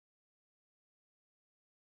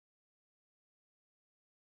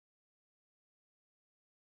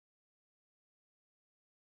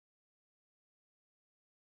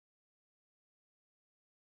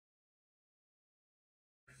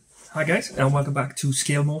Hi guys, and welcome back to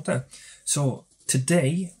Scalemotor. So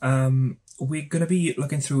today we're going to be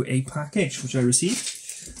looking through a package which I received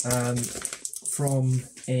from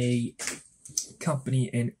a company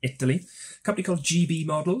in Italy, a company called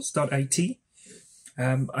gbmodels.it.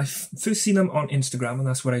 I've first seen them on Instagram, and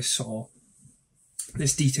that's where I saw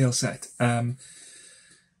this detail set. Yeah,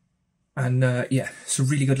 it's a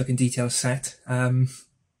really good looking detail set. I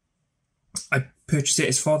purchased it.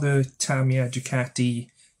 It's for the Tamiya Ducati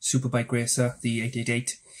Superbike Racer, the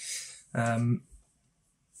 888.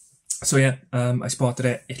 So yeah, I spotted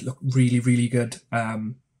it. It looked really good.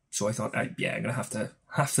 So I thought, yeah, I'm gonna have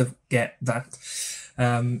to get that.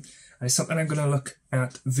 And it's something I'm gonna look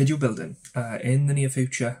at video building in the near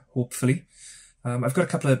future, hopefully. I've got a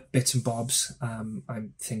couple of bits and bobs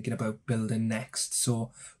I'm thinking about building next, so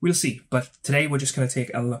we'll see. But today we're just gonna take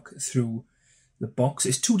a look through the box.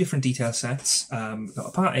 It's two different detail sets. We've got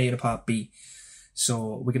a part A and a part B.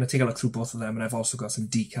 So we're going to take a look through both of them, and I've also got some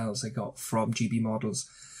decals I got from GB Models.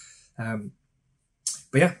 But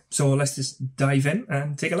yeah, so let's just dive in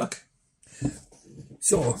and take a look.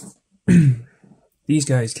 So these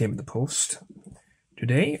guys came in the post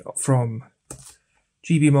today from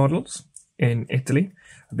GB Models in Italy.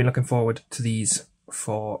 I've been looking forward to these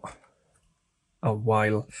for a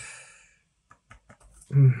while.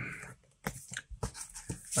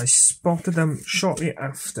 I spotted them shortly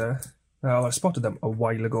after. Well, I spotted them a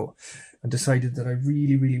while ago and decided that I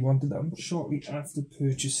really wanted them shortly after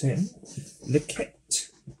purchasing the kit.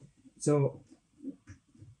 So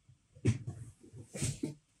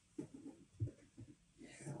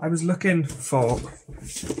I was looking for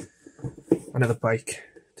another bike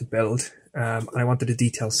to build, and I wanted a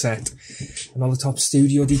detail set. And all the top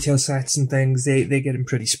studio detail sets and things, they're getting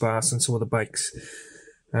pretty sparse, and so are the bikes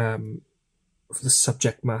for the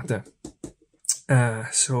subject matter.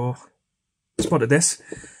 So spotted this.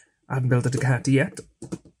 I haven't built a Ducati yet.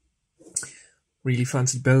 Really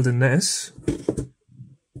fancied building this,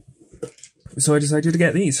 so I decided to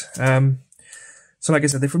get these. So like I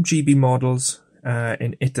said, they're from GB Models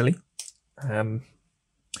in Italy. I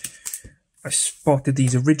spotted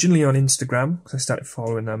these originally on Instagram because I started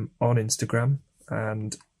following them on Instagram,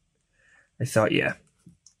 and I thought, yeah,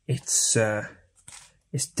 it's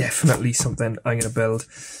definitely something I'm going to build.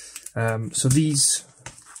 So these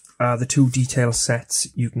are the two detail sets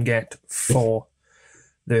you can get for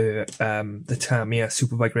the Tamiya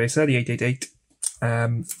Superbike Racer, the 888.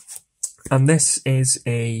 And this is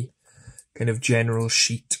a kind of general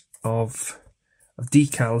sheet of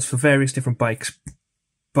decals for various different bikes.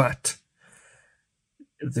 But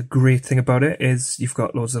the great thing about it is you've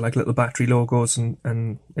got loads of like little battery logos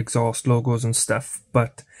and exhaust logos and stuff,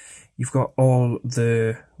 but you've got all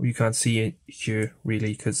the, well, you can't see it here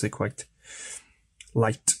really because they're quite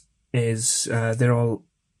light, is they're all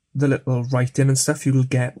the little writing and stuff you'll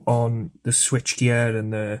get on the switchgear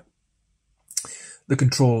and the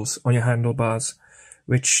controls on your handlebars,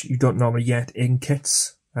 which you don't normally get in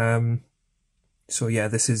kits. So yeah,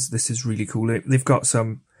 this is really cool. They've got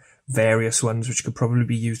some various ones which could probably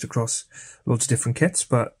be used across loads of different kits,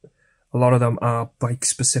 but a lot of them are bike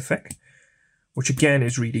specific, which again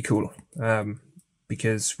is really cool.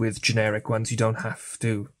 Because with generic ones, you don't have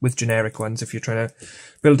to. With generic ones, if you're trying to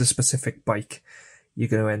build a specific bike, you're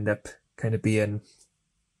going to end up kind of being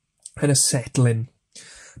kind of settling.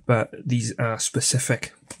 But these are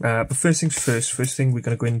specific. But first things first, first thing we're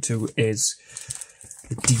going to go into is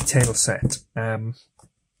the detail set.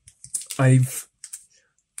 I've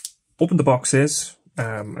opened the boxes,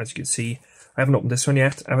 as you can see. I haven't opened this one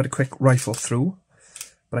yet. I've had a quick rifle through,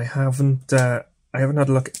 but I haven't had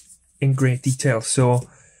a look in great detail. So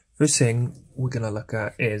first thing we're going to look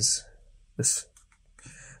at is this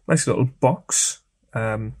nice little box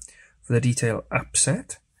for the detail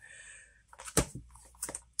upset.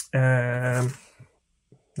 There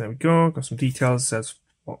we go, got some details, says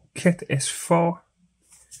what kit is for.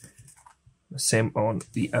 The same on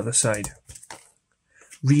the other side.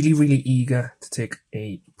 Really eager to take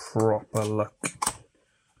a proper look.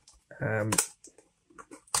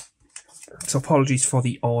 So apologies for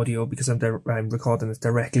the audio because I'm recording this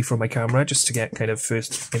directly from my camera just to get kind of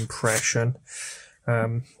first impression.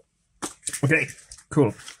 Okay,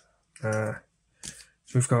 cool. So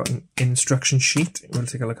we've got an instruction sheet. We'll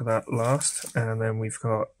take a look at that last. And then we've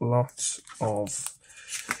got lots of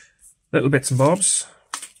little bits and bobs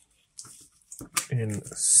in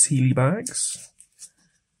sealy bags.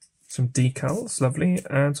 Some decals, lovely,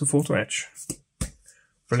 and some Photoetch.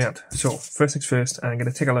 Brilliant. So first things first, I'm going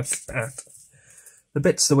to take a look at the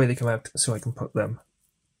bits the way they come out so I can put them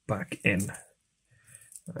back in.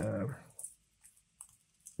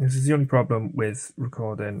 This is the only problem with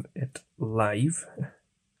recording it live.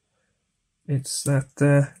 It's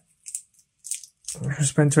that I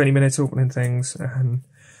spend 20 minutes opening things and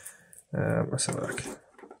let's have a look.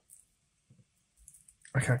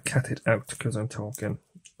 I can't cut it out because I'm talking.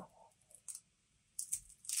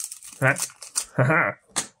 Haha!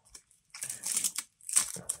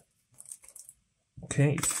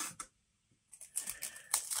 Okay.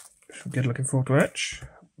 Good looking Photoetch.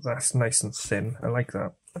 That's nice and thin. I like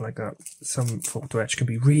that. I like that. Some Photoetch can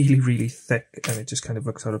be really, really thick and it just kind of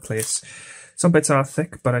looks out of place. Some bits are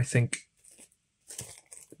thick, but I think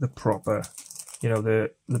the proper, you know,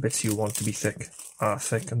 the bits you want to be thick are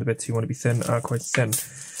thick and the bits you want to be thin are quite thin.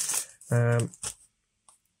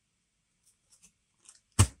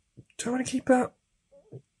 Do I want to keep that?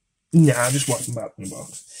 Nah, just wipe them out in the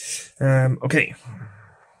box. Okay.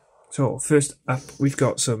 So, first up, we've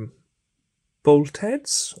got some bolt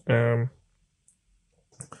heads.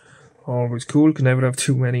 Always cool, can never have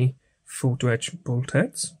too many Photoetch bolt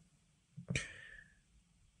heads.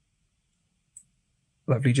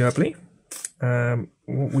 Lovely jubbly.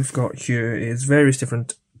 What we've got here is various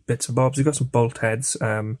different bits and bobs. We've got some bolt heads.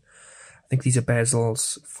 I think these are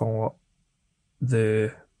bezels for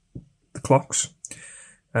the clocks,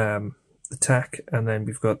 the tack, and then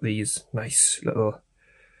we've got these nice little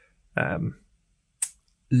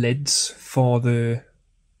lids for the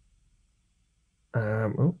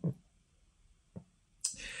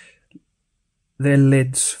they're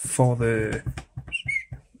lids for the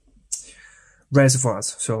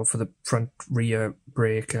reservoirs, so for the front rear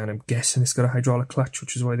brake, and I'm guessing it's got a hydraulic clutch,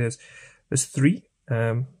 which is why there's three.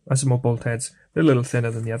 And some more bolt heads. They're a little thinner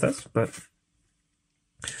than the others, but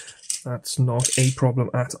that's not a problem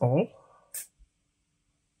at all.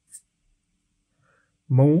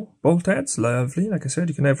 More bolt heads, lovely. Like I said,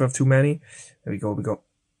 you can never have too many. There we go, we got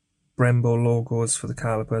Brembo logos for the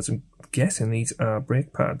calipers. I'm guessing these are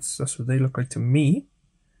brake pads. That's what they look like to me.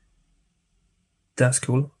 That's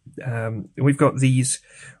cool. We've got these,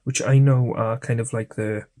 which I know are kind of like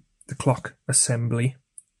the clock assembly.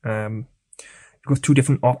 You've got two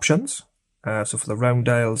different options. So for the round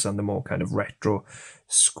dials and the more kind of retro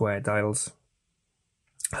square dials.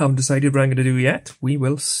 Haven't decided what I'm going to do yet. We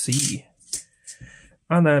will see.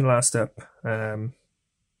 And then last up,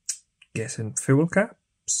 guessing fuel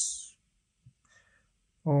caps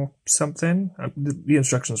or something. The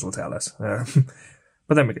instructions will tell us. But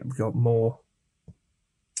then we got more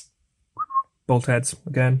bolt heads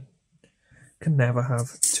again. Can never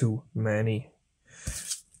have too many.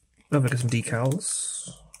 Have a look at some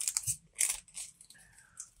decals.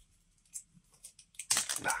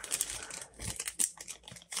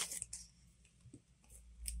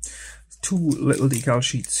 Two little decal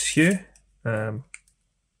sheets here. Wow,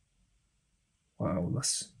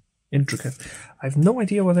 that's intricate. I have no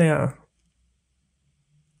idea what they are.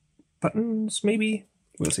 Buttons, maybe?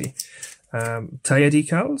 We'll see. Tyre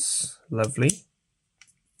decals, lovely.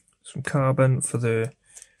 Some carbon for the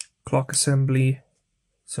clock assembly.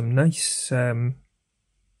 Some nice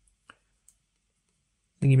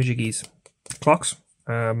thingy-majiggies. Clocks.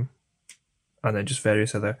 And then just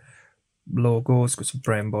various other logos. Got some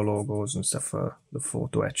Brembo logos and stuff for the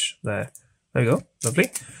Photoetch there. There we go. Lovely.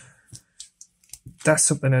 That's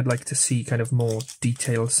something I'd like to see kind of more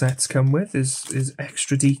detailed sets come with, is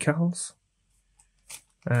extra decals.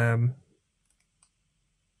 Because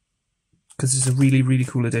it's a really, really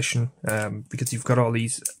cool addition. Because you've got all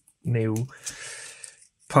these new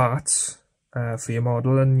parts for your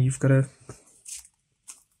model, and you've got to,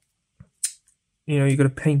 you've got to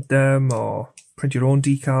paint them or print your own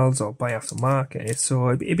decals or buy aftermarket.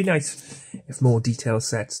 So it'd be nice if more detailed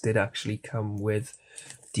sets did actually come with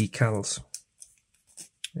decals.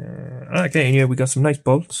 Okay, and here we got some nice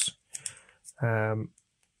bolts. A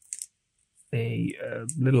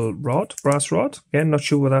little rod, brass rod. Again, not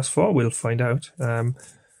sure what that's for. We'll find out. And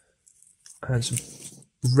some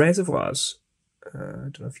reservoirs. I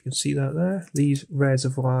don't know if you can see that there. These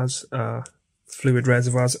reservoirs are fluid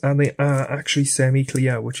reservoirs, and they are actually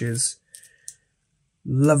semi-clear, which is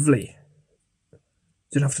lovely.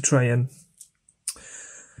 Don't have to try and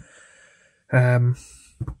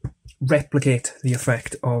replicate the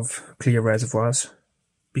effect of clear reservoirs,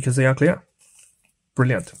 because they are clear.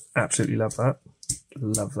 Brilliant. Absolutely love that.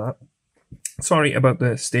 Love that. Sorry about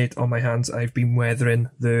the state on my hands. I've been weathering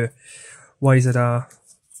the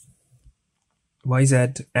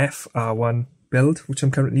YZF-R1 build, which I'm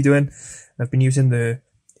currently doing. I've been using the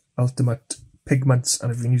Ultimate pigments,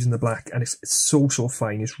 and I've been using the black, and it's so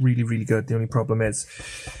fine. It's really, really good. The only problem is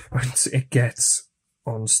once it gets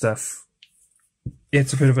on stuff,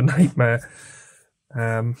 it's a bit of a nightmare.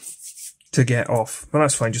 to get off. But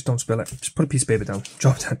that's fine, just don't spill it. Just put a piece of paper down.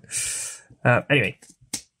 Job done. Anyway,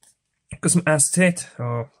 got some acetate,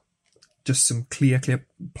 or just some clear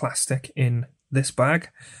plastic in this bag.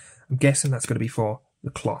 I'm guessing that's going to be for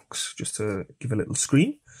the clocks, just to give a little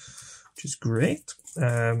screen, which is great.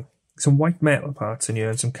 Some white metal parts in here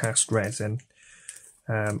and some cast resin.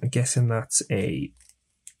 I'm guessing that's I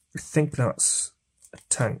think that's a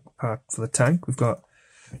tank part for the tank. We've got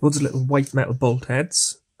loads of little white metal bolt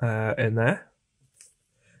heads in there.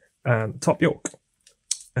 And top yoke.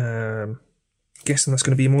 Guessing that's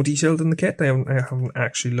going to be more detailed than the kit. I haven't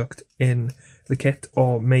actually looked in the kit,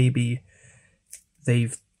 or maybe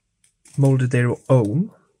they've moulded their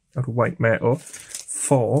own out of white metal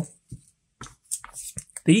for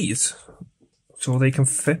these, so they can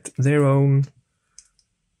fit their own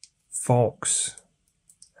forks.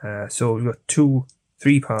 So we've got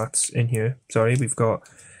 3 parts in here. Sorry, we've got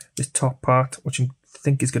this top part, which I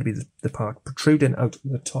think is going to be the part protruding out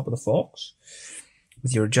the top of the forks,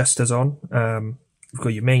 with your adjusters on. You've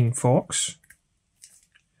got your main forks,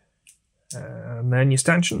 and then your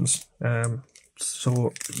stanchions.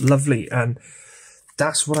 So lovely, and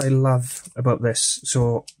that's what I love about this.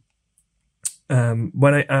 So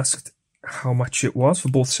when I asked how much it was for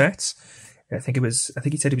both sets, I think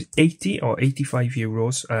he said it was 80 or 85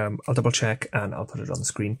 euros. I'll double check and I'll put it on the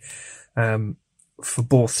screen, for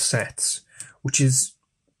both sets, which is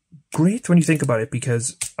great when you think about it,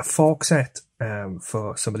 because a fork set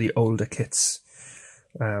for some of the older kits,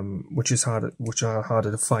 which are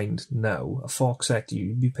harder to find now. A fork set,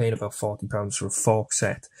 you'd be paying about £40 for a fork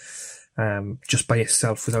set, just by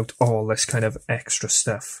itself, without all this kind of extra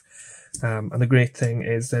stuff. And the great thing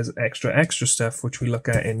is there's extra stuff, which we look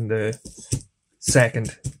at in the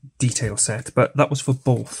second detail set, but that was for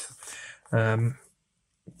both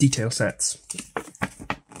detail sets.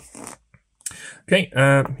 Okay,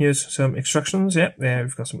 here's some instructions. Yep, there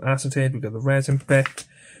we've got some acetate, we've got the resin bit,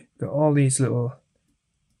 we've got all these little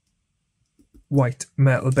white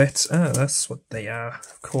metal bits. That's what they are,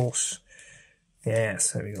 of course.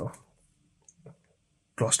 Yes, there we go.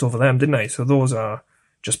 Glossed over them, didn't I? So those are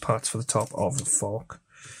just parts for the top of the fork.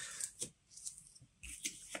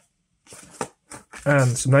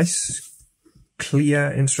 And some nice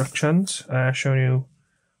clear instructions showing you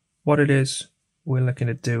what it is we're looking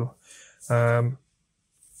to do.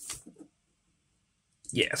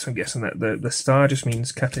 Yes, I'm guessing that the star just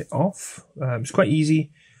means cut it off. It's quite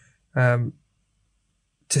easy to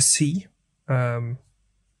see, kind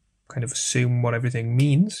of assume what everything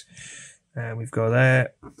means. We've got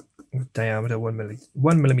there, diameter 1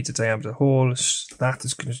 millimeter diameter hole. That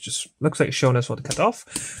is going to just looks like it's showing us what to cut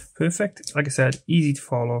off. Perfect. Like I said, easy to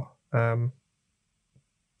follow.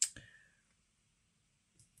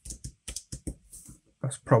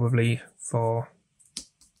 That's probably for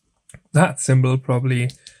that symbol.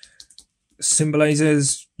 Probably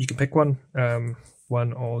symbolizes, you can pick one,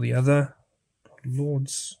 one or the other.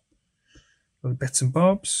 Loads of bits and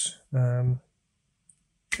bobs. It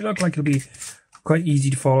looks like it'll be quite easy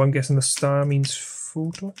to follow. I'm guessing the star means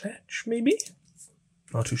Photoetch, maybe?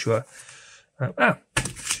 Not too sure.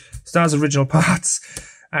 Star's original parts.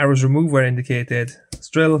 Arrows removed where indicated.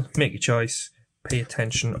 Drill, make your choice. Pay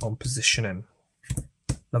attention on positioning.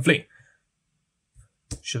 Lovely.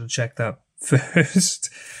 Should have checked that first.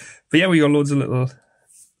 But yeah, we got loads of little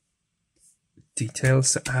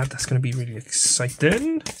details to add. That's going to be really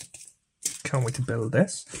exciting. Can't wait to build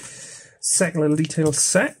this. Second little detail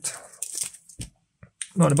set.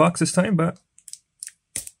 Not in a box this time, but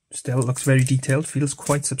still looks very detailed. Feels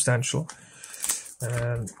quite substantial.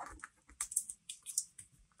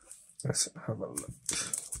 Let's have a look.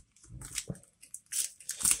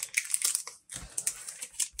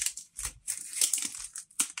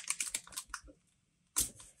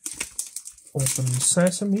 Open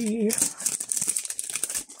sesame.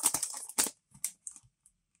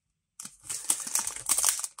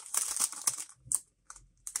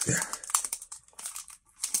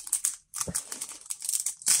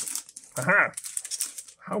 Aha!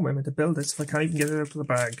 How am I meant to build this if I can't even get it out of the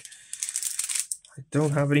bag? I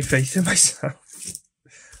don't have any faith in myself.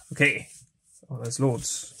 Okay. Oh, there's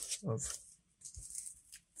loads of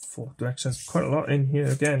Photoetch. There's quite a lot in here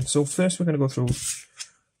again. So first we're going to go through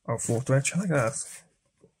our Photoetch. I like that.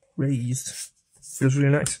 Raised. Feels really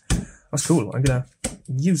nice. That's cool. I'm going to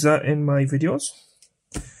use that in my videos.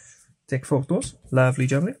 Take photos. Lovely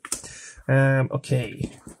jubbly.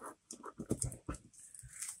 Okay.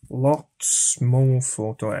 Lots more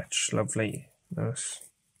Photoetch. Lovely. Let's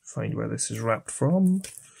find where this is wrapped from.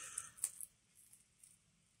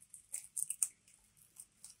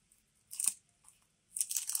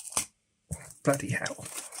 Bloody hell.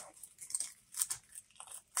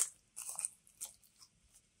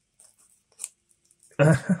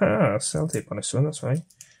 Cell tape on this one, that's fine.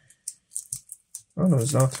 Oh no,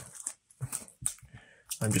 it's not.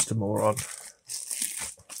 I'm just a moron.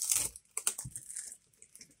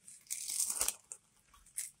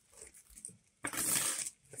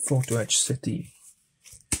 Photoetch City.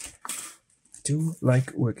 Do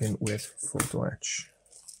like working with Photoetch.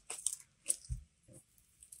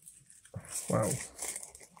 Wow.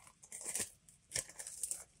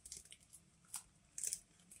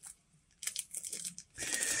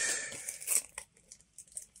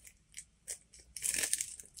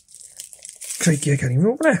 Crikey, I can't even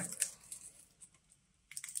open it.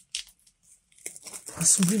 That's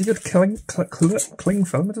some really good cling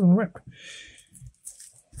film, it doesn't rip.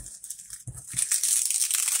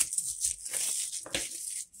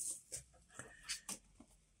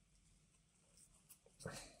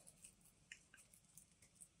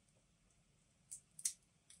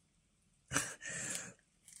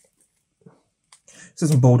 This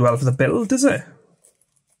doesn't bode well for the build, does it?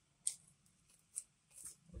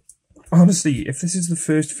 Honestly, if this is the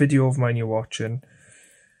first video of mine you're watching,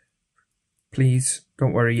 please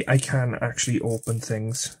don't worry, I can actually open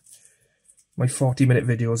things. My 40-minute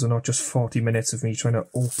videos are not just 40 minutes of me trying to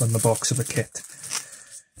open the box of a kit.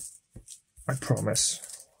 I promise.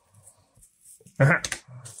 Aha!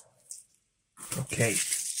 Okay.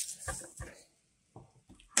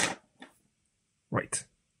 Right.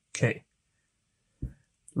 Okay.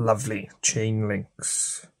 Lovely. Chain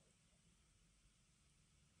links.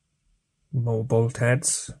 More bolt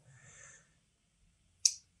heads.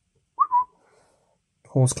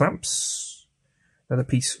 Hose clamps. Another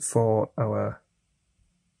piece for our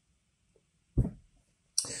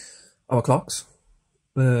clocks.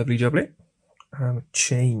 Lovely jubbly. And a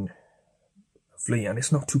chain. Lovely. And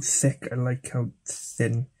it's not too thick. I like how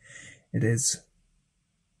thin it is.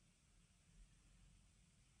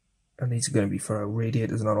 And these are going to be for our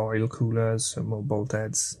radiators, not oil coolers. So more bolt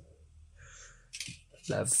heads.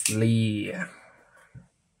 Lovely.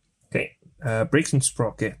 Okay, brakes and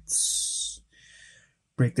sprockets.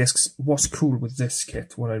 Brake discs. What's cool with this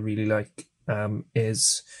kit, what I really like,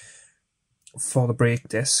 is for the brake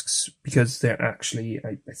discs, because they're actually,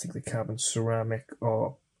 I think they're carbon ceramic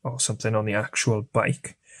or something on the actual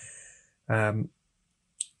bike. You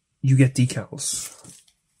get decals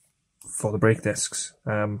for the brake discs.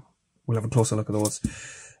 We'll have a closer look at those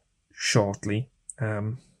shortly.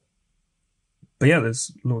 But yeah,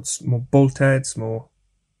 there's loads more bolt heads, more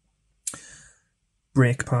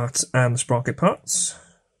brake parts and sprocket parts.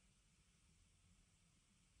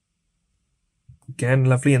 Again,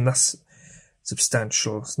 lovely, and that's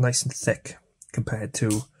substantial. It's nice and thick compared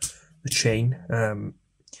to the chain.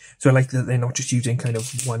 So I like that they're not just using kind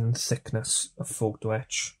of one thickness of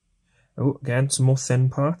Photoetch. Oh, again, some more thin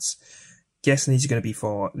parts. Guessing these are going to be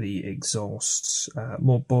for the exhausts.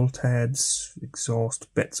 More bolt heads,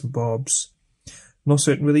 exhaust bits and bobs. Not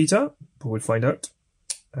certain where these are, but we'll find out.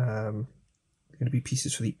 Going to be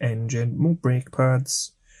pieces for the engine, more brake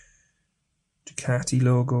pads, Ducati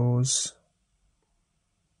logos.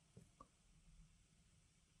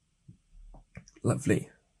 Lovely,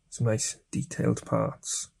 some nice detailed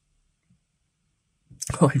parts.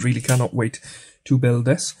 Oh, I really cannot wait to build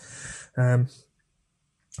this.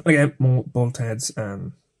 Again, more bolt heads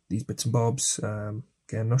and these bits and bobs.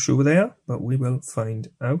 Again, not sure where they are, but we will find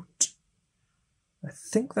out. I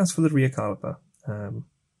think that's for the rear caliper.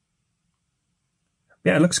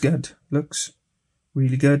 Yeah, it looks good. Looks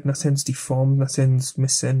really good. Nothing's deformed, nothing's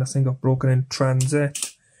missing, nothing got broken in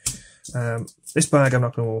transit. This bag I'm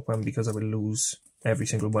not going to open because I will lose every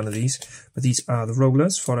single one of these. But these are the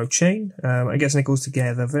rollers for our chain. I guess it goes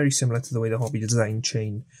together, very similar to the way the Hobby Design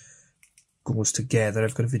chain goes together.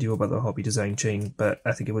 I've got a video about the Hobby Design chain, but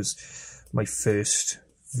I think it was my first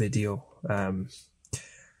video.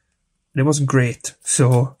 It wasn't great,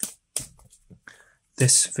 so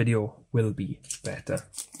this video will be better.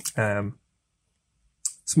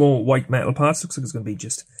 Small white metal parts, looks like it's going to be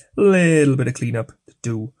just a little bit of cleanup to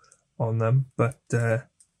do on them, but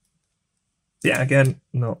yeah, again,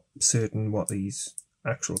 not certain what these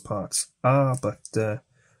actual parts are, but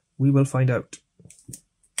we will find out.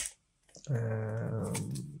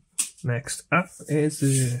 Next up is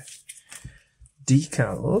the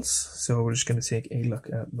decals, so we're just going to take a look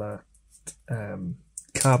at that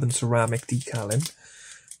carbon ceramic decaling.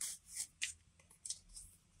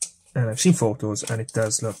 And I've seen photos and it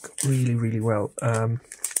does look really, really well. I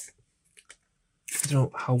don't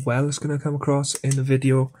know how well it's going to come across in the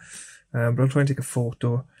video, but I'll try and take a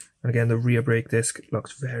photo. And again, the rear brake disc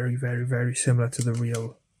looks very, very, very similar to the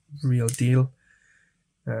real deal.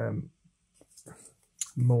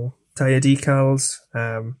 More tyre decals.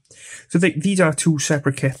 So these are two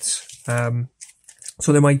separate kits,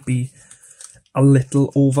 so there might be a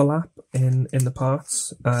little overlap in the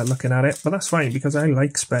parts looking at it, but that's fine because I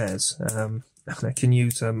like spares, and I can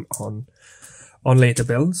use them on later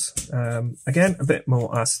builds. Again, a bit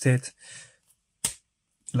more acetate,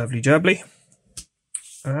 lovely jubly.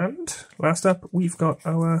 And last up, we've got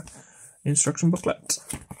our instruction booklet.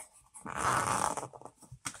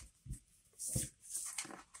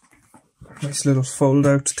 Nice little fold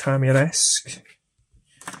out Tamiya-esque.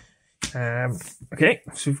 Okay,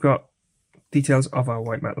 so we've got details of our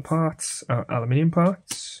white metal parts, our aluminium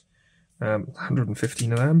parts,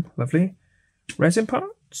 115 of them, lovely. Resin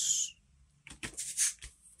parts.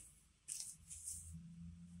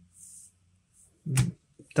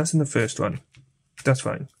 That's in the first one. That's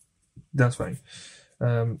fine. That's fine.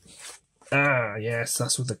 Yes,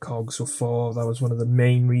 that's what the cogs were for. That was one of the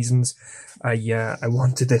main reasons I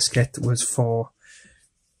wanted this kit, was for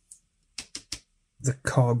the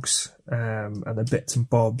cogs and the bits and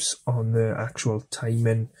bobs on the actual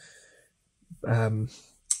timing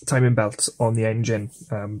belts on the engine.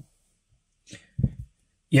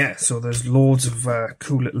 Yeah, so there's loads of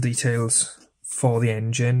cool little details for the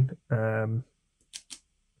engine. And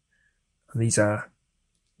these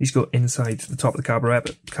go inside the top of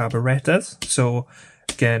the carburetors, so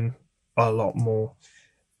again, a lot more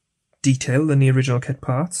detail than the original kit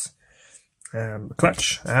parts.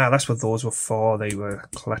 Clutch, that's what those were for. They were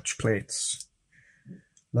clutch plates.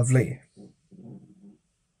 Lovely.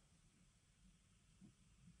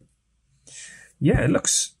 Yeah, it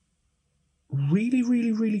looks really,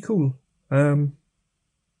 really, really cool.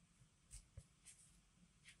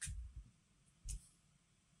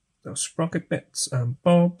 Those sprocket bits and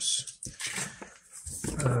bobs,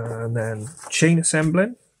 and then chain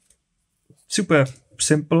assembling. Super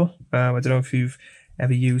simple. I don't know if you've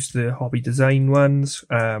ever used the hobby design ones,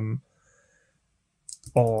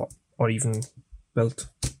 or even built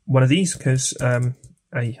one of these, because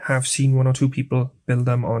I have seen one or two people build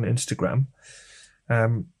them on Instagram.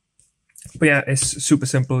 But yeah, it's super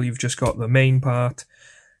simple. You've just got the main part.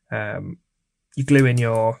 You glue in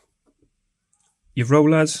your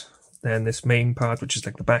rollers, then this main part, which is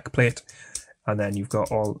like the back plate, and then you've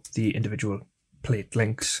got all the individual plate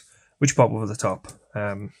links which pop over the top.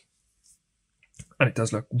 And it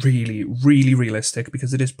does look really, really realistic,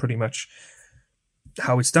 because it is pretty much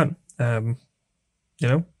how it's done. You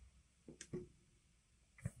know?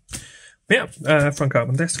 But yeah, front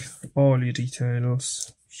carbon disc, all your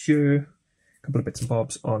details here, a couple of bits and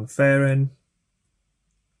bobs on fairing.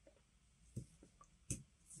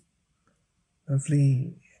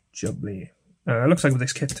 Lovely, jubly. Looks like with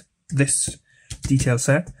this kit, this detail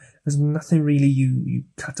set, there's nothing really you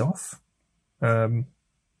cut off. You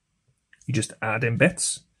just add in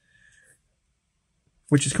bits,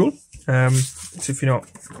 which is cool. So if you're not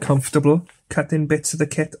comfortable cutting bits of the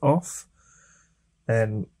kit off,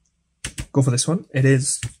 then go for this one. It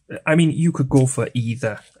is, I mean, you could go for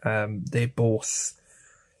either. They're both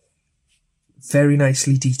very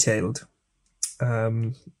nicely detailed.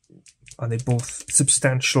 And they're both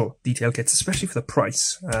substantial detail kits, especially for the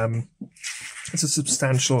price. It's a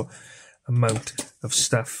substantial amount of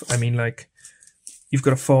stuff. I mean, like, you've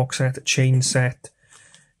got a fork set, a chain set,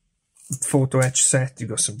 Photoetch set,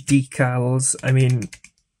 you've got some decals. I mean,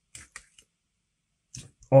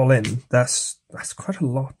 all in, that's quite a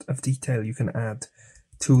lot of detail you can add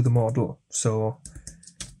to the model. So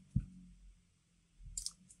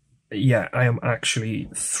yeah, I am actually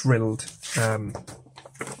thrilled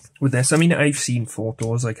with this. I mean, I've seen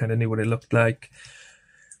photos, I kind of knew what it looked like,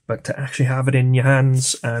 but to actually have it in your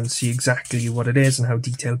hands and see exactly what it is and how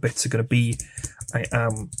detailed bits are going to be, I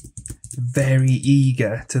am very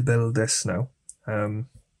eager to build this now.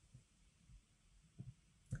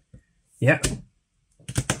 Yeah,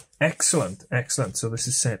 excellent, excellent. So this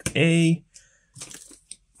is set A,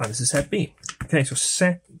 and this is set B. Okay, so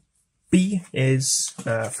set B is,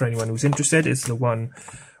 for anyone who's interested, is the one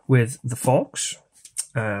with the forks.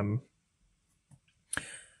 And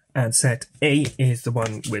set A is the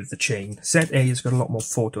one with the chain. Set A has got a lot more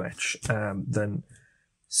photo etch than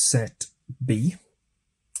set B,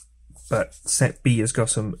 but set B has got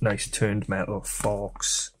some nice turned metal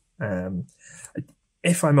forks.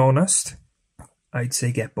 If I'm honest, I'd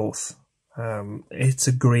say get both. It's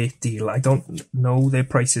a great deal. I don't know their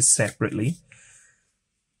prices separately,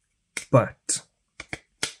 but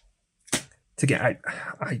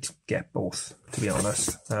I'd get both, to be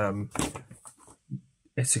honest.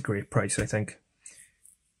 It's a great price, I think.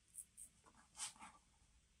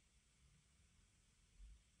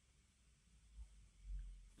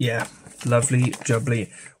 Yeah, lovely,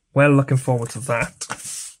 jubbly. well, looking forward to that.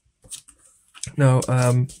 Now,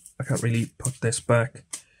 I can't really put this back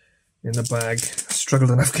in the bag. I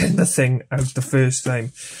struggled enough getting the thing out the first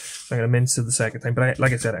time. I'm going to mince it the second time. But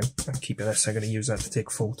like I said, I'm keeping this. I'm going to use that to take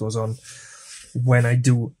photos on when I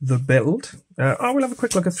do the build. I will have a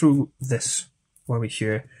quick look through this while we're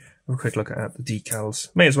here. Have a quick look at the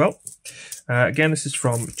decals. May as well. Again, this is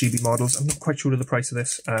from GB Models. I'm not quite sure of the price of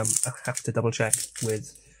this. I'll have to double check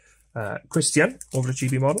with Christian over at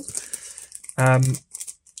GB Models.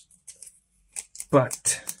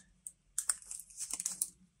 But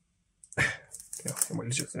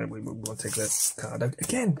we won't take the card out.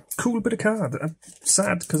 Again, cool bit of card. I'm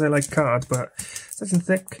sad because I like card, but it's nice and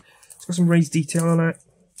thick. It's got some raised detail on it.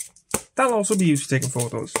 That'll also be used for taking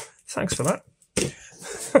photos. Thanks for that.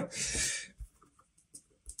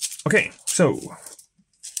 Okay, so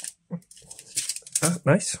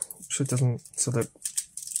nice. So it doesn't, so the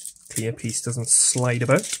clear piece doesn't slide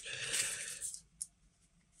about.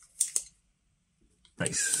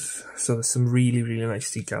 Nice. So there's some really, really nice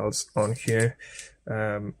decals on here.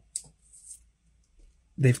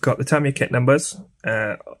 They've got the Tamiya kit numbers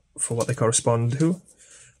for what they correspond to.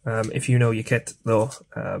 If you know your kit, though,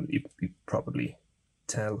 you probably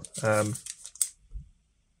tell.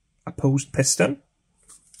 Opposed piston.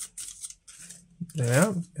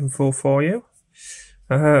 There, info for you.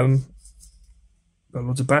 Got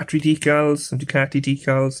loads of battery decals, some Ducati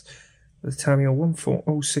decals. The Tamiya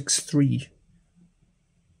 14063.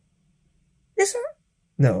 Is it?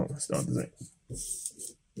 No, it's not, is it?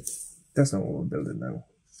 That's not what we're building now.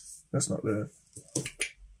 That's not the,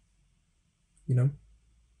 you know,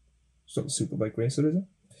 it's not the Superbike Racer, is it?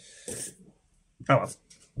 Oh well,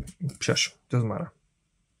 shush, doesn't matter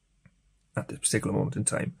at this particular moment in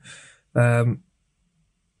time.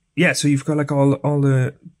 Yeah, so you've got like all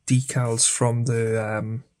the decals from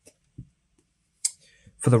the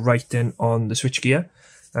for the writing on the switchgear,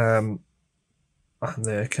 and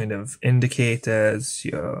the kind of indicators,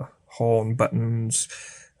 your horn buttons.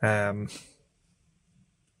 Yeah,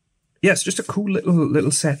 it's just a cool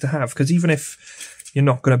little set to have, because even if you're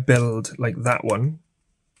not going to build like that one,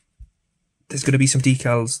 there's going to be some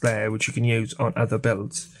decals there which you can use on other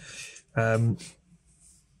builds. And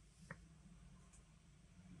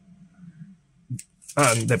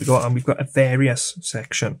there we go, and we've got a various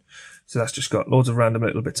section. So that's just got loads of random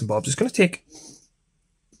little bits and bobs. It's going to take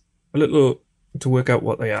a little to work out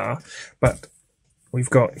what they are, but we've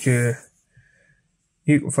got here,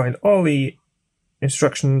 you can find all the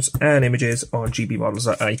instructions and images on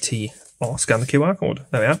gbmodels.it, or scan the QR code.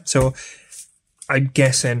 There we are. So I'm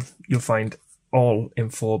guessing you'll find all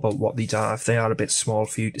info about what these are, if they are a bit small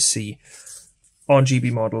for you to see, on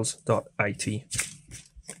gbmodels.it.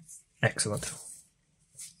 Excellent.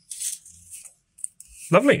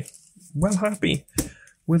 Lovely. Well happy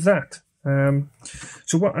with that.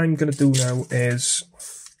 So what I'm going to do now is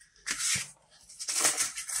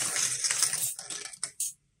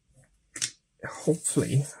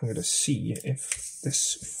hopefully I'm going to see if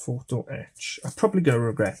this Photoetch, I'm probably going to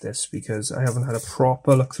regret this because I haven't had a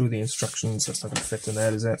proper look through the instructions. That's not going to fit in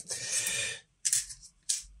there, is it?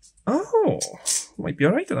 Oh, might be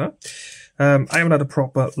alright with that. I haven't had a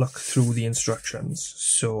proper look through the instructions,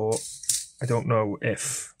 so I don't know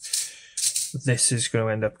if this is going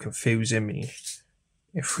to end up confusing me,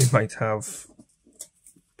 if we might have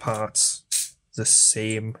parts the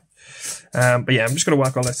same. But yeah, I'm just going to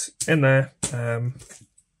whack all this in there.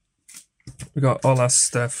 We got all that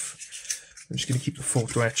stuff. I'm just going to keep the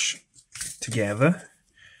Photoetch together,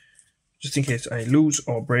 just in case I lose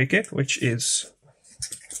or break it, which is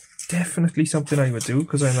definitely something I would do,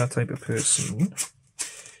 because I'm that type of person.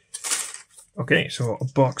 Okay, so a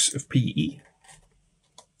box of PE.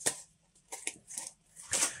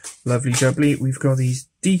 Lovely jubbly. We've got these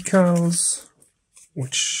decals,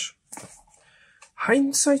 which,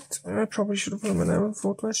 hindsight, I probably should have put them in there on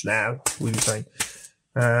Photoetch. Nah, we'll be fine.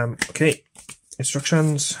 Okay,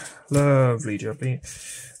 instructions. Lovely jubbly.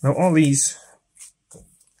 Now all these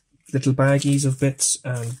little baggies of bits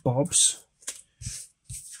and bobs,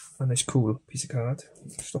 and this cool piece of card.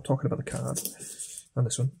 Stop talking about the card. And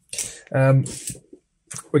this one. We're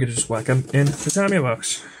going to just whack them in the Tamiya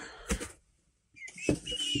box.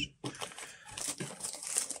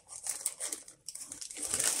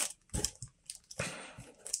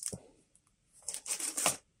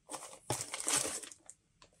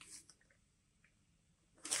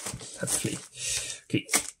 Lovely. Okay,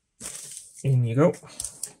 in you go.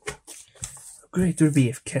 How great would it be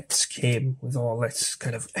if kits came with all this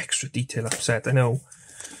kind of extra detail upset? I know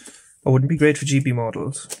it wouldn't be great for GB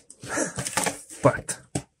models, but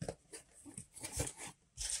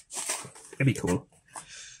it'd be cool.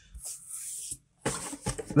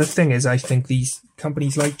 the thing is, I think these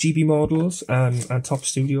companies like gbmodels and Top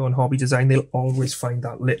Studio and Hobby Design, they'll always find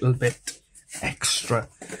that little bit extra.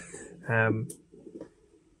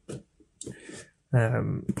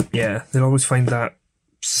 Yeah, they'll always find that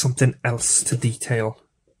something else to detail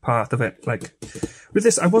part of it. Like with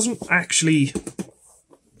this, I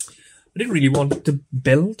didn't really want to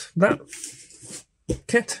build that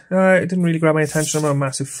kit. It didn't really grab my attention. I'm not a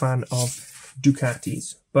massive fan of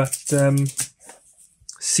Ducatis, but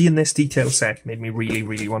seeing this detail set made me really,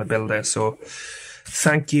 really want to build it. So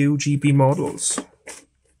thank you, gbmodels.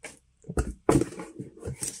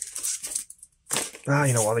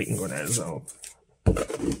 You know what, they can go there as well.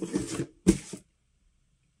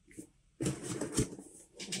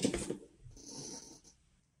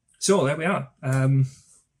 So there we are.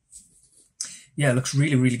 Yeah, it looks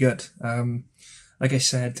really, really good. Like I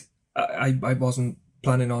said, I wasn't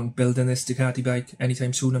planning on building this Ducati bike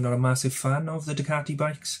anytime soon. I'm not a massive fan of the Ducati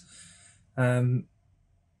bikes. I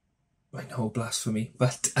know, blasphemy,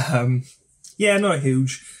 but yeah, not a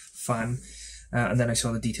huge fan. And then I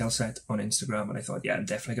saw the detail set on Instagram and I thought, yeah, I'm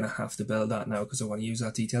definitely going to have to build that now because I want to use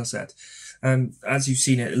that detail set. And as you've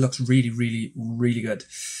seen it looks really, really, really good.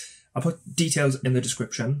 I'll put details in the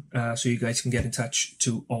description so you guys can get in touch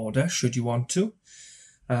to order should you want to.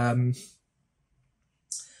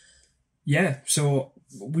 Yeah, so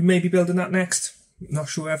we may be building that next. Not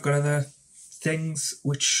sure. I've got other things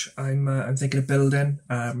which I'm thinking of building.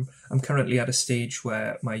 I'm currently at a stage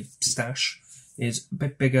where my stash is a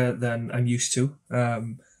bit bigger than I'm used to.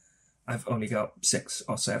 I've only got 6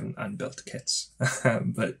 or 7 unbuilt kits,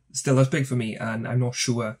 but still that's big for me, and I'm not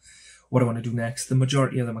sure what I want to do next. The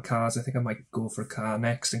majority of them are cars. I think I might go for a car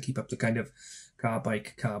next and keep up the kind of car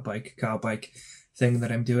bike thing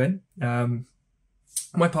that I'm doing.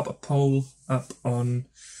 I might pop a poll up on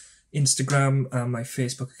Instagram and my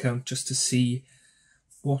Facebook account just to see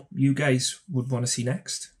what you guys would want to see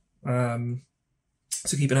next.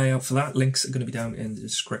 So keep an eye out for that. Links are going to be down in the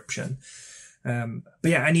description. But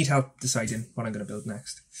yeah, I need help deciding what I'm going to build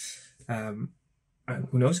next. And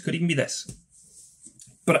who knows, it could even be this.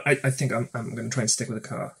 But I think I'm going to try and stick with a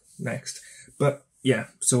car next. But yeah,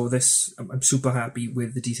 so this, I'm super happy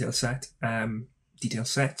with the detail sets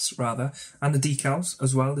rather, and the decals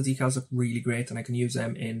as well. The decals are really great and I can use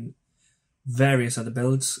them in various other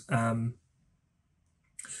builds. But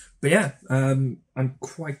yeah, I'm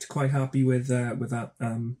quite happy with that.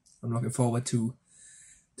 I'm looking forward to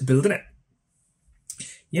building it.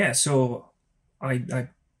 Yeah, so I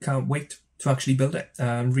can't wait to actually build it.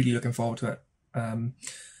 I'm really looking forward to it. I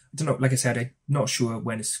don't know, like I said, I'm not sure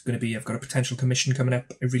when it's going to be. I've got a potential commission coming up.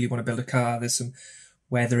 I really want to build a car. There's some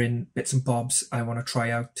weathering bits and bobs I want to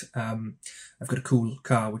try out. I've got a cool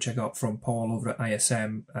car which I got from Paul over at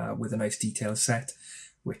ISM with a nice detail set,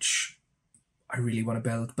 which I really want to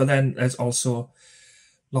build. But then there's also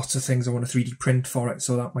lots of things I want to 3D print for it,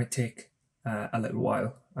 so that might take a little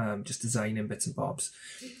while, just designing bits and bobs.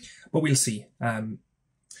 But we'll see. So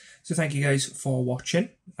thank you guys for watching.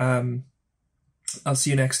 I'll see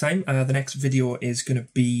you next time. The next video is going to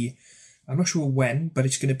be, I'm not sure when, but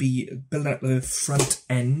it's going to be building up the front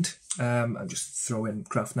end. I'm just throwing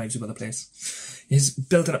craft knives over the place. Is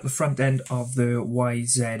building up the front end of the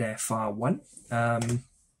YZF-R1.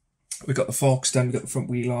 We've got the forks done, we've got the front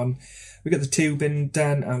wheel on, we've got the tubing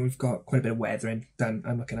done, and we've got quite a bit of weathering done.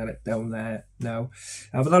 I'm looking at it down there now.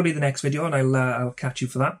 But that'll be the next video, and I'll catch you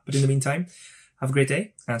for that. But in the meantime, have a great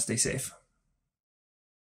day and stay safe.